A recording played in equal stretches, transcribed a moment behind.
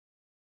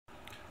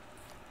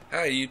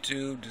Hi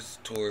YouTube, this is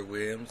Tori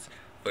Williams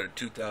for the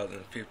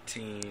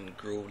 2015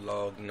 Grow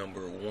Log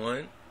number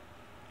 1.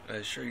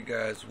 I'll show you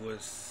guys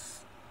what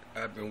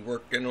I've been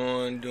working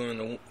on during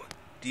the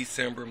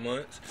December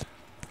months.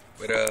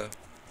 But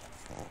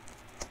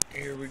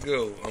here we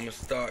go. I'm gonna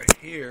start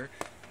here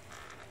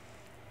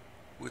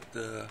with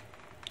the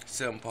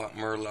 7-pot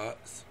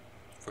Merlots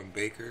from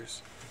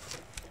Baker's.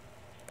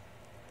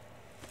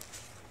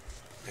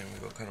 Then we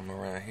go come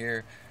around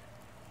here.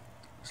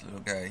 This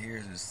little guy here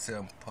is a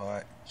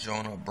 7-pot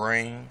Jonah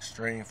Brain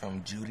strain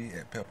from Judy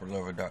at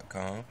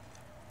pepperlover.com.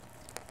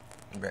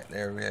 Back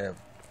there we have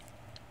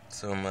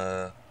some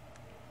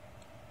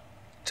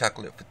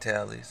chocolate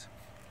fatales,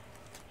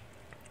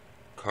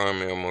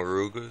 caramel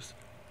marugas,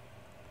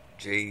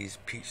 Jay's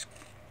peach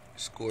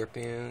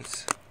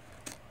scorpions,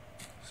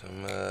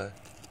 some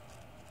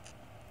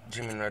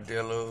Jimmy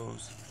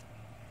Nardellos,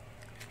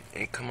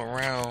 and come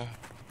around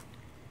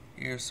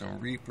here's some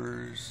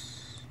reapers,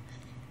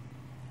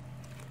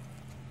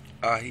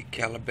 ahi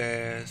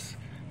calabash,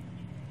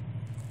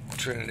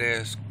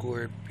 Trinidad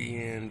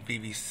scorpion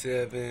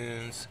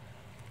VV7s,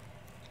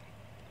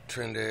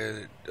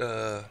 Trinidad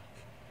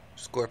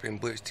scorpion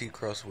butch tea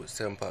crossed with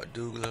 7-pot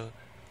douglas.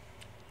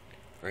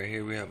 Right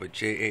here we have a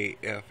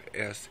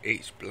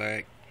JAFSH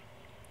black,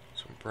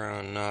 some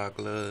brown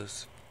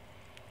noglas,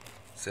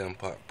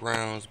 7-pot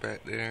browns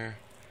back there,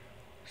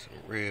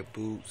 some red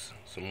boots,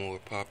 some more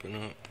popping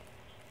up.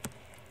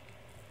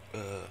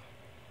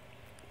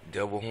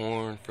 Devil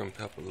horn from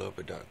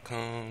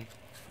pepperlover.com.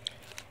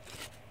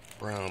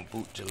 Brown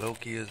boot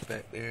jalokias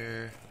back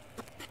there.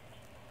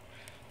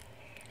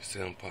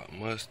 7-pot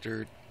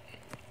mustard.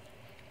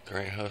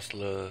 Grand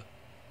Hustler.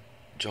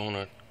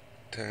 Jonah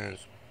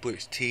times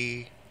butch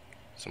tea.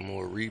 Some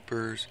more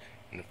reapers.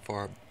 In the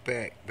far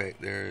back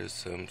there is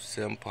some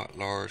 7-pot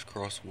large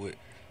crossed with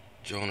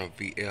Jonah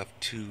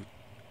VF2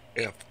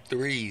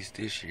 F3s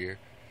this year.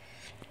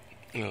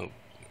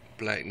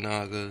 Black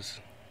nagas,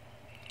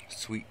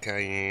 sweet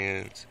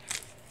cayennes,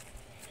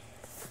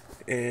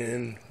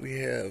 and we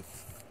have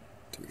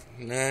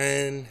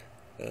 9,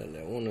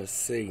 I want to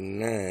say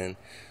 9,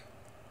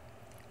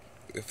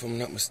 if I'm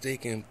not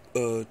mistaken,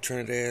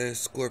 Trinidad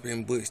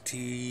scorpion butch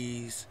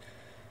teas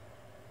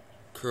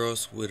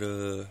crossed with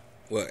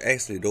well,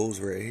 actually those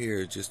right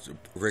here are just a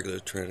regular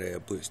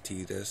Trinidad butch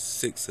tea. That's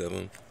 6 of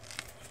them,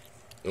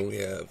 and we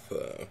have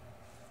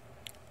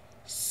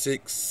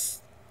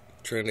 6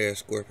 Trinidad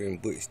scorpion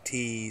butch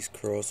teas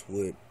crossed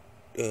with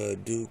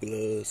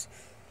douglas,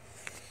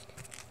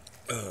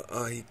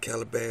 ahi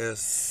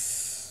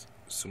calabash,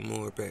 some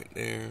more back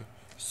there,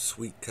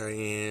 sweet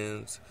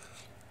cayennes,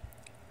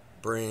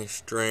 brand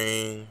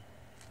strain,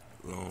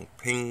 long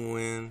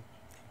penguin,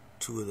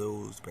 2 of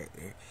those back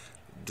there.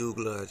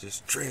 Douglas I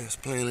just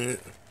transplanted.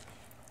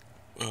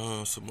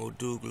 Some more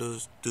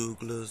douglas,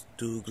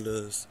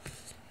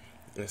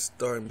 and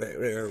starting back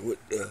there with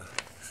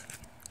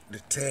the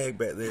tag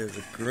back there is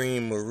the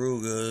green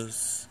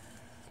marugas.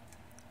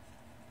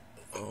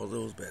 All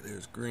those back there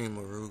is green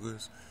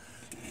marugas.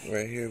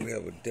 Right here we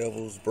have a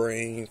devil's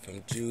brain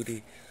from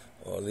Judy.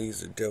 All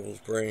these are devil's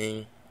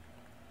brain.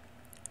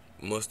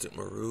 Mustard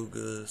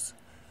marugas.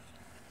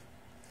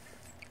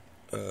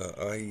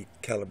 Ahi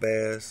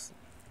calabash.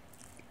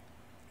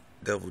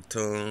 Devil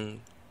tongue.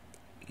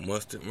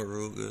 Mustard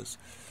marugas.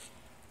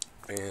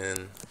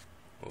 And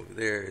over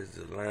there is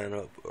the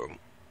lineup of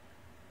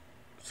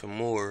some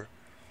more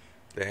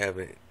that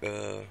haven't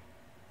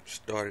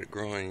started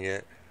growing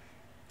yet.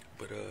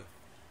 But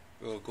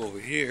we'll go over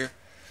here.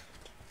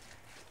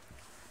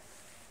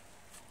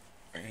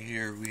 Right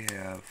here we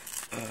have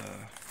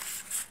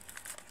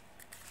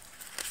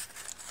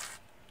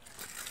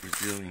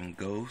Brazilian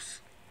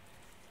Ghost,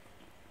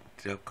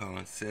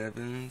 Delcon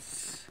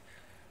 7s,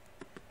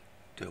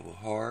 Devil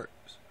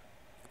Hearts,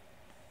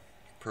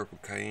 Purple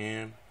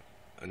Cayenne,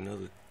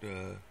 another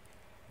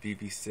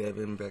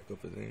VV7 back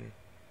over there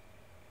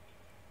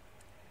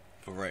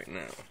for right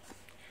now.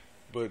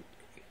 But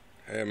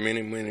I have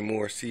many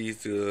more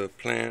seeds to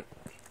plant,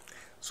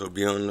 so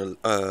be on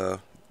the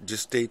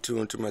just stay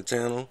tuned to my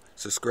channel,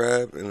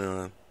 subscribe,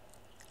 and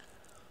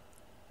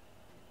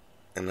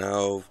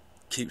I'll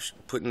keep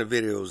putting the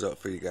videos up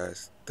for you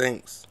guys.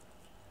 Thanks.